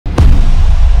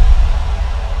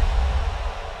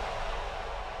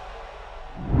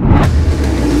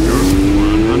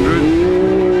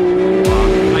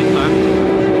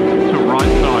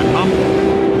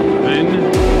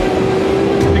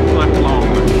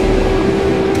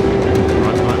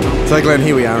So Glenn,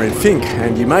 here we are in Finke,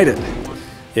 and you made it.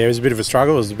 Yeah, it was a bit of a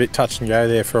struggle. It was a bit touch and go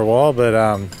there for a while, but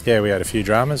yeah, we had a few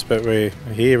dramas, but we're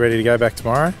here ready to go back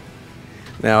tomorrow.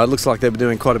 Now, it looks like they've been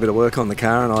doing quite a bit of work on the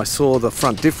car, and I saw the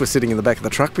front diff was sitting in the back of the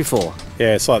truck before.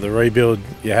 Yeah, it's like the rebuild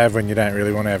you have when you don't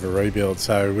really want to have a rebuild.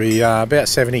 So we about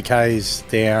 70 k's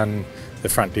down, the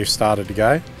front diff started to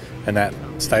go, and that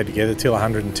stayed together till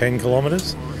 110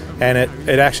 kilometres, and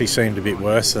it actually seemed a bit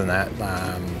worse than that.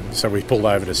 So we pulled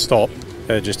over to stop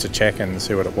just to check and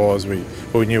see what it was.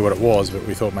 We knew what it was, but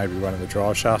we thought maybe one of the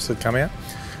drive shafts had come out,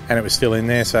 and it was still in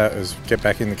there. So it was get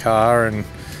back in the car and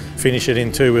finish it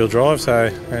in two-wheel drive. So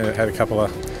it had a couple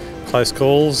of close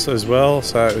calls as well.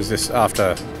 So it was just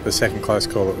after the second close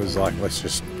call, it was like, let's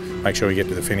just make sure we get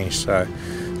to the finish. So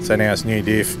now it's new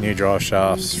diff, new drive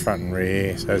shafts, front and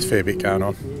rear. So there's a fair bit going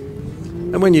on.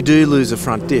 And when you do lose a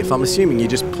front diff, I'm assuming you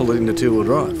just pull it into two-wheel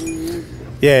drive.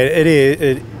 Yeah, it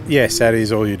is. Yes, that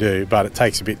is all you do, but it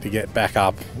takes a bit to get back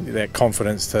up, that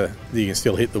confidence to you can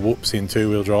still hit the whoops in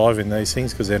two-wheel drive in these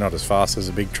things because they're not as fast as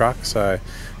a big truck. So,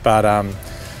 but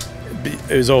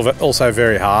it was also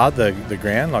very hard, the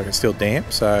ground, like it's still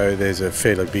damp, so there's a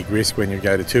fairly big risk when you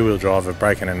go to two-wheel drive of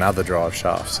breaking another drive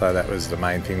shaft. So that was the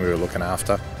main thing we were looking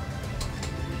after.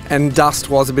 And dust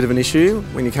was a bit of an issue.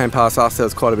 When you came past us, there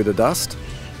was quite a bit of dust.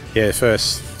 Yeah, the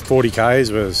first 40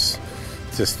 k's was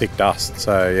just thick dust.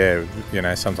 So yeah, you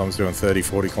know, sometimes doing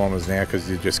 30-40 kilometres an hour because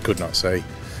you just could not see.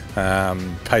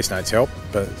 Pace notes help,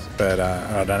 but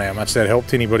I don't know how much that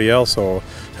helped anybody else or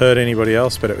hurt anybody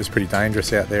else, but it was pretty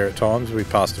dangerous out there at times. We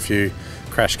passed a few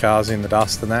crash cars in the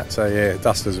dust and that, so yeah,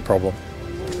 dust is a problem.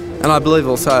 And I believe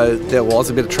also there was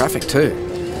a bit of traffic too.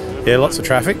 Yeah, lots of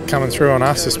traffic coming through on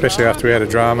us, especially after we had a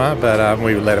drama, but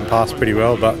we let them pass pretty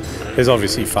well. But there's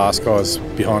obviously fast guys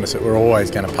behind us that were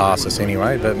always going to pass us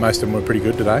anyway, but most of them were pretty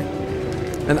good today.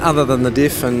 And other than the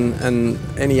diff and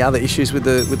any other issues with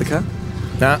the car?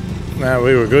 No,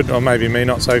 we were good, or maybe me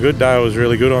not so good. Dale was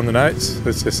really good on the notes.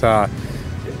 It's just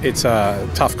it's a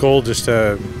tough call just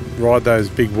to ride those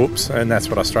big whoops, and that's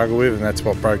what I struggle with, and that's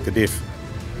what broke the diff.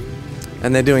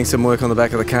 And they're doing some work on the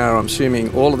back of the car. I'm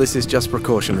assuming all of this is just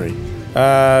precautionary.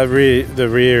 The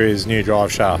rear is new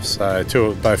drive shafts,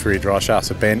 so both rear drive shafts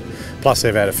are bent. Plus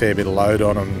they've had a fair bit of load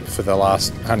on them for the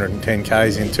last 110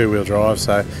 k's in two-wheel drive,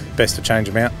 so best to change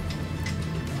them out.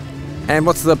 And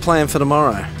what's the plan for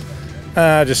tomorrow?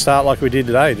 Just start like we did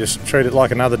today, just treat it like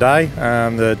another day.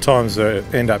 The times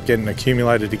end up getting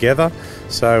accumulated together,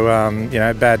 so you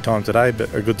know, bad time today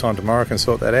but a good time tomorrow, can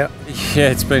sort that out. Yeah,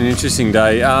 it's been an interesting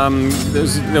day.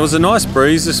 There was a nice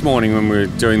breeze this morning when we were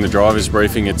doing the drivers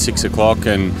briefing at 6 o'clock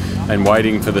and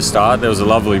waiting for the start. There was a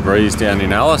lovely breeze down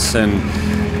in Alice, and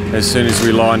as soon as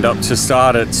we lined up to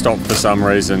start, it stopped for some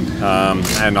reason,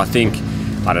 and I think,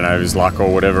 I don't know, it was luck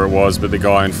or whatever it was, but the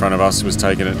guy in front of us was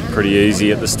taking it pretty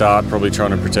easy at the start, probably trying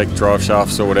to protect drive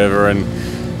shafts or whatever, and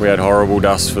we had horrible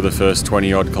dust for the first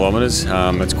 20 odd kilometres.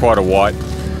 It's quite a white,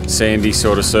 sandy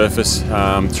sort of surface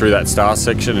through that start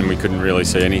section, and we couldn't really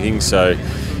see anything. So,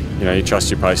 you know, you trust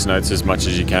your pace notes as much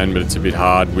as you can, but it's a bit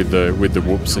hard with the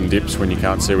whoops and dips when you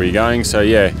can't see where you're going. So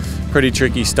yeah, pretty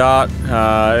tricky start.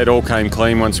 It all came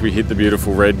clean once we hit the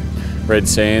beautiful red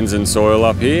sands and soil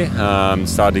up here.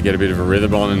 Started to get a bit of a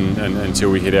rhythm on until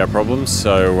we hit our problems.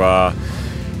 So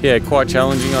yeah, quite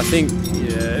challenging. I think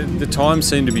the times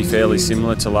seem to be fairly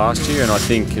similar to last year, and I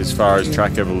think as far as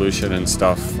track evolution and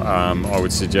stuff, I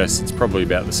would suggest it's probably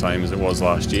about the same as it was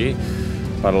last year.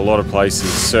 But a lot of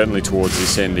places, certainly towards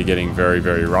this end, are getting very,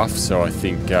 very rough. So I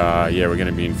think, yeah, we're going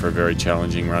to be in for a very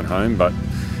challenging run home, but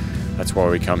that's why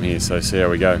we come here, so see how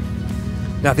we go.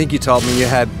 Now, I think you told me you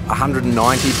had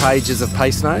 190 pages of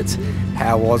pace notes.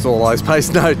 How was all those pace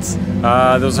notes?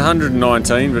 There was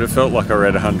 119, but it felt like I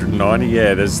read 190.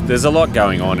 Yeah, there's a lot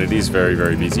going on. It is very,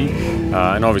 very busy,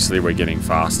 and obviously we're getting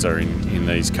faster in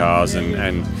these cars,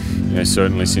 and you know,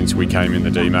 certainly since we came in the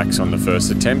D-Max on the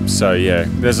first attempt. So yeah,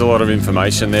 there's a lot of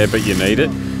information there, but you need it.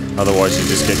 Otherwise, you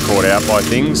just get caught out by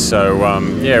things. So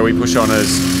yeah, we push on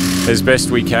as best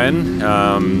we can,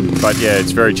 but yeah,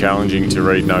 it's very challenging to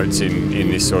read notes in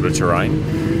this sort of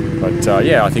terrain. But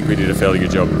yeah, I think we did a fairly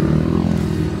good job.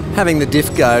 Having the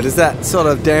diff go, does that sort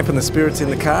of dampen the spirits in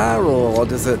the car, or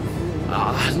does it?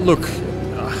 Look,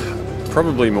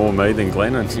 probably more me than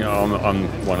Glenn, and you know, I'm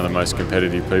one of the most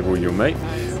competitive people you'll meet.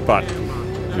 But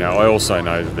you know, I also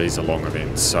know that these are long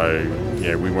events, so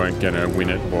yeah, we weren't going to win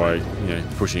it by, you know,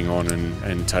 pushing on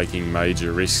and taking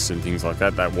major risks and things like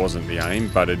that. That wasn't the aim,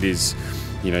 but it is,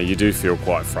 you know, you do feel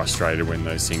quite frustrated when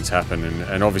those things happen,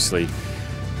 and obviously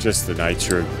just the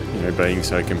nature of, you know, being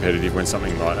so competitive, when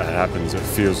something like that happens, it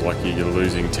feels like you're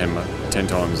losing 10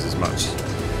 times as much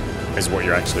as what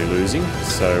you're actually losing.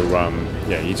 So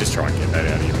yeah, you just try and get that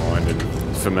out of your mind.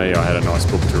 And for me, I had a nice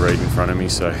book to read in front of me,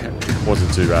 so it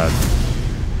wasn't too bad.